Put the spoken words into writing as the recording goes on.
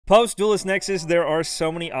Post Duelist Nexus, there are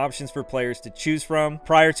so many options for players to choose from.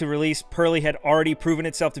 Prior to release, Purrely had already proven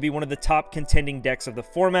itself to be one of the top contending decks of the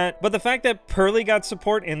format, but the fact that Purrely got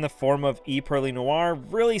support in the form of Purrely Noir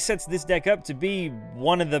really sets this deck up to be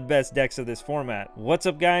one of the best decks of this format. What's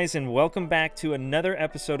up, guys, and welcome back to another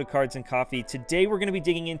episode of Cards and Coffee. Today we're going to be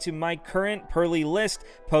digging into my current Purrely list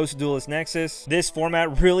post Duelist Nexus. This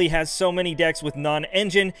format really has so many decks with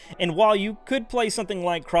non-engine, and while you could play something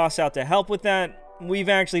like Crossout to help with that, we've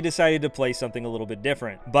actually decided to play something a little bit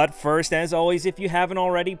different. But first, as always, if you haven't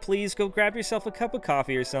already, please go grab yourself a cup of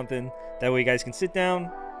coffee or something. That way you guys can sit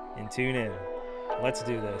down and tune in. Let's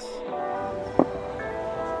do this.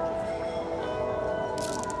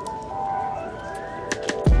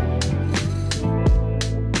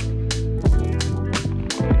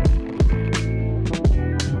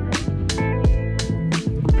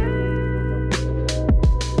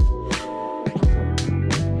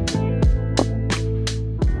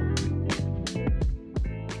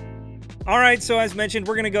 Alright, so as mentioned,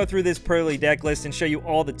 we're going to go through this Purrely deck list and show you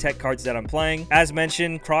all the tech cards that I'm playing. As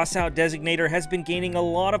mentioned, Crossout Designator has been gaining a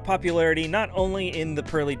lot of popularity, not only in the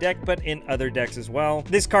Purrely deck, but in other decks as well.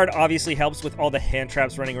 This card obviously helps with all the hand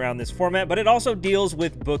traps running around this format, but it also deals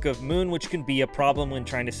with Book of Moon, which can be a problem when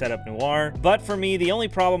trying to set up Noir. But for me, the only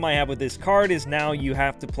problem I have with this card is now you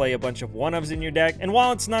have to play a bunch of one-ofs in your deck, and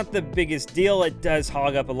while it's not the biggest deal, it does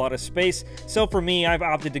hog up a lot of space, so for me, I've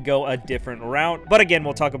opted to go a different route. But again,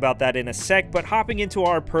 we'll talk about that in a sec. But hopping into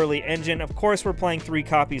our Purrely engine, of course we're playing 3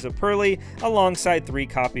 copies of Purrely alongside 3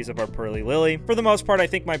 copies of our Purrely Lily. For the most part, I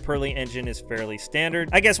think my Purrely engine is fairly standard.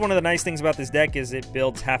 I guess one of the nice things about this deck is it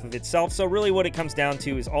builds half of itself, so really what it comes down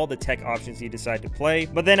to is all the tech options you decide to play.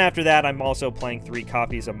 But then after that, I'm also playing 3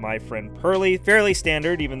 copies of my friend Purrely. Fairly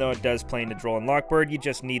standard, even though it does play into Droll and Lockbird, you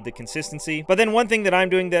just need the consistency. But then one thing that I'm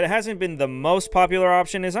doing that hasn't been the most popular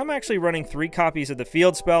option is I'm actually running 3 copies of the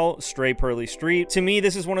field spell, Stray Purrely Street. To me,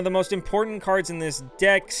 this is one of the most important cards in this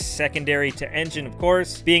deck, secondary to engine, of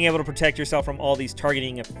course. Being able to protect yourself from all these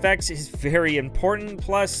targeting effects is very important,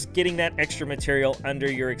 plus getting that extra material under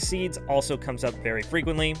your exceeds also comes up very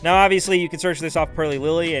frequently. Now, obviously, you can search this off Purrely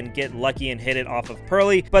Lily and get lucky and hit it off of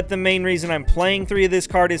Purrely, but the main reason I'm playing 3 of this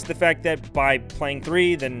card is the fact that by playing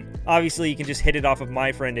 3, then obviously you can just hit it off of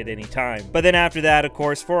my friend at any time. But then after that, of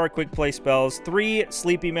course, for our quick play spells, 3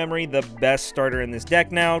 Sleepy Memory, the best starter in this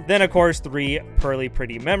deck now. Then, of course, 3 Purrely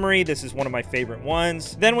Pretty Memory. This is one of my favorite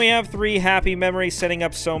ones. Then we have 3 Happy Memory, setting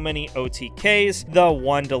up so many OTKs. The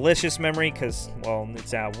 1 Delicious Memory, because, well,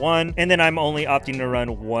 it's at 1. And then I'm only opting to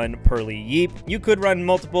run 1 Purrely Yeep. You could run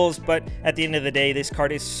multiples, but at the end of the day, this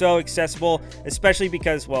card is so accessible, especially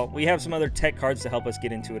because, well, we have some other tech cards to help us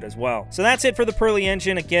get into it as well. So that's it for the Purrely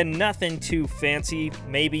engine. Again, nothing too fancy.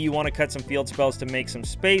 Maybe you want to cut some field spells to make some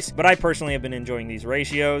space, but I personally have been enjoying these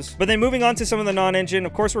ratios. But then moving on to some of the non-engine,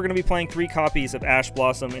 of course, we're going to be playing 3 copies of Ash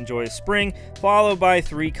Blossom and Joyous Spring, followed by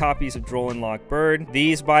 3 copies of Droll and Lockbird.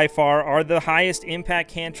 These by far are the highest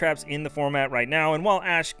impact hand traps in the format right now, and while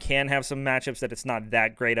Ash can have some matchups that it's not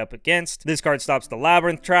that great up against, this card stops the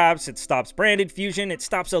Labyrinth traps, it stops Branded Fusion, it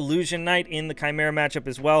stops Illusion Knight in the Chimera matchup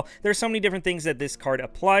as well. There's so many different things that this card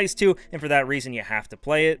applies to, and for that reason you have to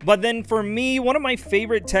play it. But then for me, one of my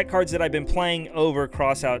favorite tech cards that I've been playing over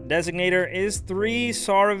Crossout Designator is 3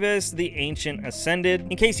 Saravis, the Ancient Ascended.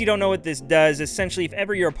 In case you don't know what this does, essentially if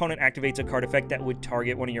ever your opponent activates a card effect that would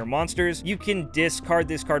target one of your monsters, you can discard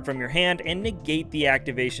this card from your hand and negate the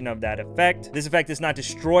activation of that effect. This effect does not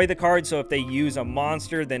destroy the card, so if they use a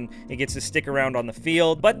monster, then it gets to stick around on the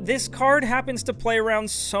field. But this card happens to play around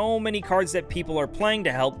so many cards that people are playing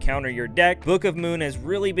to help counter your deck. Book of Moon has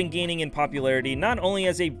really been gaining in popularity, not only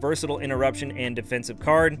as a versatile interruption and defensive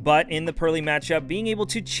card, but in the Purrely matchup, being able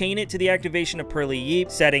to chain it to the activation of Purrely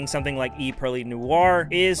Yeep, setting something like Purrely Noir,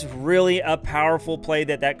 is really a powerful play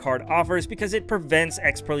that card offers because it prevents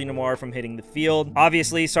Purrely Noir from hitting the field.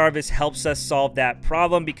 Obviously, Saravis helps us solve that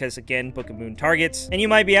problem because, again, Book of Moon targets. And you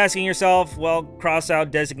might be asking yourself, well,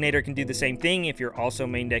 Crossout Designator can do the same thing if you're also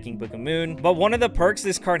main decking Book of Moon. But one of the perks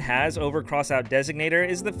this card has over Crossout Designator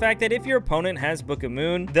is the fact that if your opponent has Book of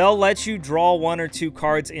Moon, they'll let you draw 1 or 2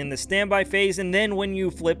 cards in the standby phase, and then when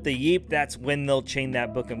you flip the Yeep, that's when they'll chain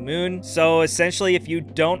that Book of Moon. So essentially, if you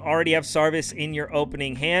don't already have Saravis in your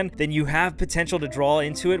opening hand, then you have potential to draw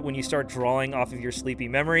into into it when you start drawing off of your sleepy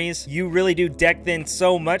memories. You really do deck thin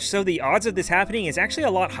so much, so the odds of this happening is actually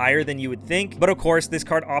a lot higher than you would think. But of course, this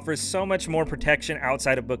card offers so much more protection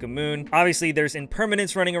outside of Book of Moon. Obviously, there's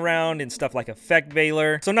impermanence running around and stuff like Effect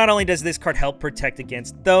Veiler. So not only does this card help protect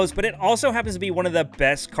against those, but it also happens to be one of the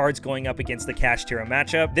best cards going up against the Kashtira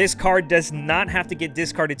matchup. This card does not have to get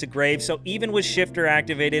discarded to grave, so even with Shifter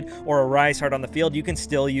activated or a Rise Heart on the field, you can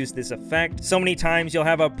still use this effect. So many times you'll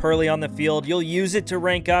have a Purrely on the field, you'll use it to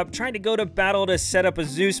rank up, trying to go to battle to set up a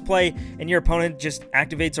Zeus play, and your opponent just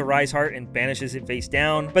activates a Rise Heart and banishes it face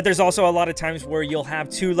down. But there's also a lot of times where you'll have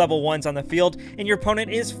 2 level 1s on the field, and your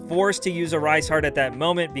opponent is forced to use a Rise Heart at that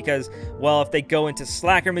moment because, well, if they go into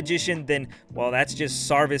Slacker Magician, then, well, that's just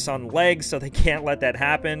Sarvis on legs, so they can't let that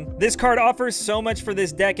happen. This card offers so much for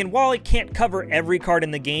this deck, and while it can't cover every card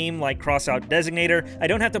in the game like Crossout Designator, I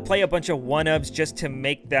don't have to play a bunch of 1-ups just to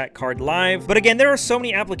make that card live. But again, there are so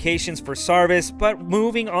many applications for Sarvis. But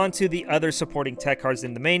moving on to the other supporting tech cards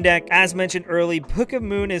in the main deck, as mentioned early, Book of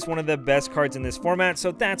Moon is one of the best cards in this format,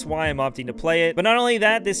 so that's why I'm opting to play it. But not only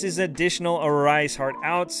that, this is additional Arise Heart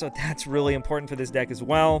out, so that's really important for this deck as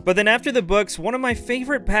well. But then after the books, one of my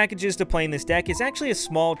favorite packages to play in this deck is actually a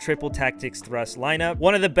small triple tactics thrust lineup.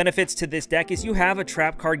 One of the benefits to this deck is you have a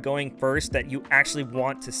trap card going first that you actually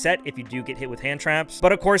want to set if you do get hit with hand traps.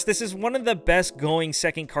 But of course, this is one of the best going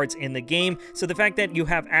second cards in the game, so the fact that you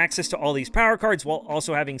have access to all these power cards while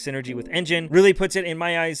also having synergy with Engine really puts it, in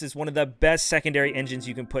my eyes, as one of the best secondary engines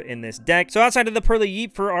you can put in this deck. So outside of the Purrely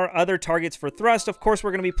Yeet, for our other targets for thrust, of course,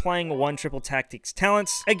 we're going to be playing 1 triple tactics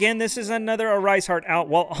talents. Again, this is another Arise Heart out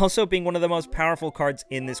while also being one of the most powerful cards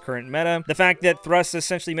in this current meta. The fact that thrust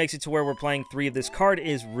essentially makes it to where we're playing 3 of this card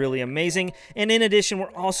is really amazing, and in addition,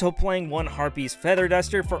 we're also playing 1 Harpy's Feather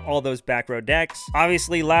Duster for all those back row decks.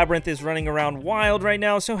 Obviously, Labyrinth is running around wild right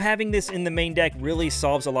now, so having this in the main deck really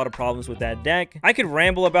solves a lot of problems with that deck. I could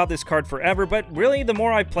ramble about this card forever, but really, the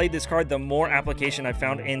more I played this card, the more application I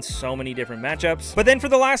found in so many different matchups. But then for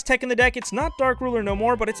the last tech in the deck, it's not Dark Ruler no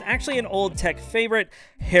more, but it's actually an old tech favorite,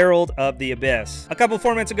 Herald of the Abyss. A couple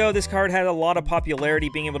formats ago, this card had a lot of popularity,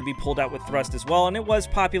 being able to be pulled out with thrust as well, and it was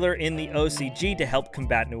popular in the OCG to help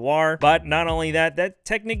combat Noir. But not only that, that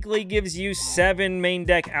technically gives you 7 main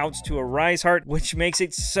deck outs to a Rise Heart, which makes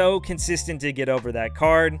it so consistent to get over that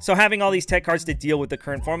card. So having all these tech cards to deal with the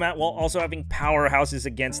current format while also having powerhouses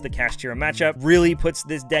against the Kashtira matchup really puts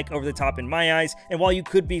this deck over the top in my eyes. And while you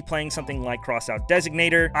could be playing something like Crossout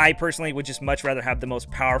Designator, I personally would just much rather have the most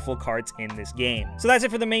powerful cards in this game. So that's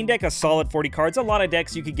it for the main deck, a solid 40 cards. A lot of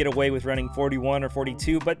decks you could get away with running 41 or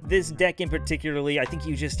 42, but this deck in particularly, I think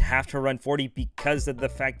you just have to run 40 because of the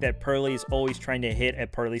fact that Purrely is always trying to hit a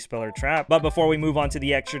Purrely spell or trap. But before we move on to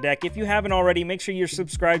the extra deck, if you haven't already, make sure you're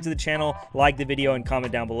subscribed to the channel, like the video, and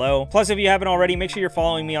comment down below. Plus, if you haven't already, make sure you're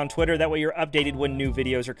following me on Twitter. That way you're updated when new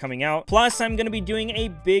videos are coming out. Plus, I'm going to be doing a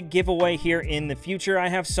big giveaway here in the future. I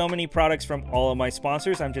have so many products from all of my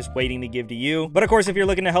sponsors. I'm just waiting to give to you. But of course, if you're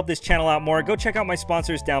looking to help this channel out more, go check out my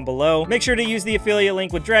sponsors down below. Make sure to use the affiliate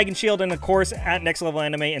link with Dragon Shield and of course at Next Level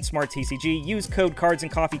Anime and Smart TCG. Use code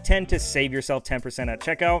Cards&CoffeeTCG to save yourself 10% at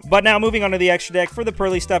checkout. But now moving on to the extra deck for the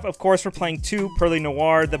Purrely stuff, of course, we're playing 2 Purrely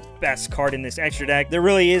Noir, the best card in this extra deck. There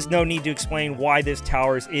really is no need to explain why this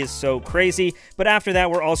Towers is so crazy. But after that,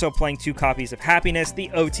 we're also playing 2 copies of Happiness, the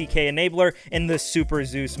OTK Enabler, and the Super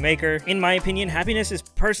Zeus Maker. In my opinion, Happiness is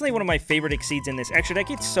personally one of my favorite exceeds in this extra deck.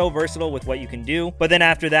 It's so versatile with what you can do. But then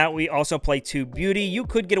after that, we also play 2 Beauty. You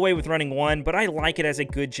could get away with running 1, but I like it as a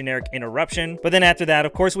good generic interruption. But then after that,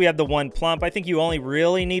 of course, we have the 1 Plump. I think you only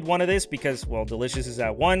really need 1 of this because, well, Delicious is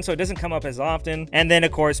at 1, so it doesn't come up as often. And then,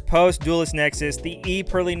 of course, post Duelist Nexus, the E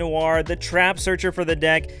Purrely Noir, the Trap Searcher for the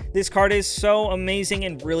deck. This card is so amazing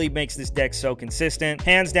and really makes this deck so consistent.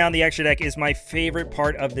 Hands down, the extra deck is my favorite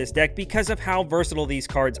part of this deck because of how versatile these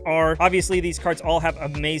cards are. Obviously, these cards all have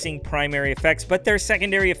amazing primary effects, but their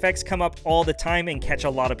secondary effects come up all the time and catch a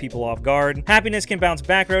lot of people off guard. Happiness can bounce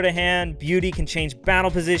back row to hand, Beauty can change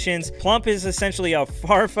battle positions, Plump is essentially a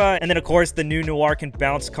Farfa, and then of course the new Noir can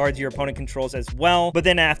bounce cards your opponent controls as well. But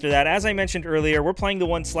then after that, as I mentioned earlier, we're playing the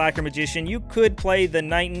 1 Slacker Magician. You could play the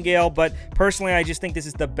Nightingale, but personally I just think this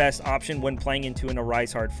is the best option when playing into an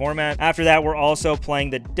Arise Heart format. After that, we're also playing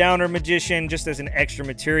the Downer Magician just as an extra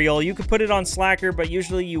material. You could put it on Slacker, but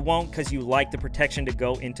usually you won't because you like the protection to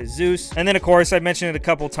go into Zeus. And then of course, I mentioned it a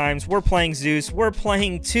couple times, we're playing Zeus. We're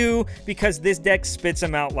playing 2 because this deck spits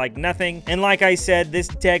them out like nothing. And like I said, this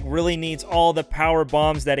deck really needs all the power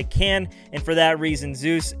bombs that it can, and for that reason,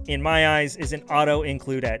 Zeus, in my eyes, is an auto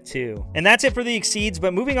include at 2. And that's it for the exceeds,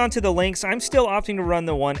 but moving on to the links, I'm still opting to run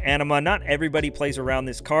the 1 Anima. Not everybody plays around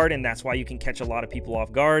this card, and that's why you can catch a lot of people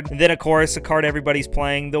off guard. And then of course, the card everybody's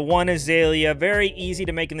playing, the 1 Azalea idea. Very easy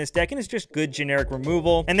to make in this deck, and it's just good generic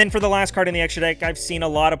removal. And then for the last card in the extra deck, I've seen a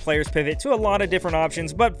lot of players pivot to a lot of different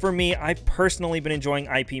options, but for me, I've personally been enjoying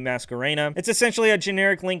IP Masquerena. It's essentially a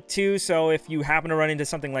generic Link 2, so if you happen to run into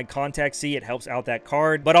something like Contact C, it helps out that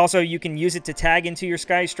card. But also, you can use it to tag into your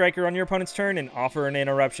Sky Striker on your opponent's turn and offer an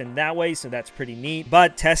interruption that way, so that's pretty neat.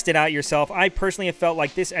 But test it out yourself. I personally have felt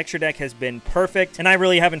like this extra deck has been perfect, and I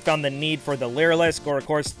really haven't found the need for the Lyrilisk or, of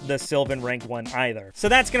course, the Sylvan rank 1 either. So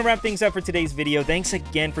that's going to wrap things up for today's video. Thanks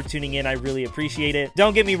again for tuning in. I really appreciate it.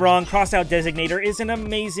 Don't get me wrong, Crossout Designator is an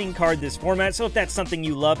amazing card this format, so if that's something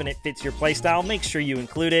you love and it fits your playstyle, make sure you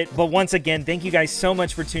include it. But once again, thank you guys so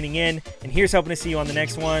much for tuning in, and here's hoping to see you on the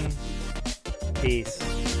next one.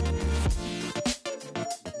 Peace.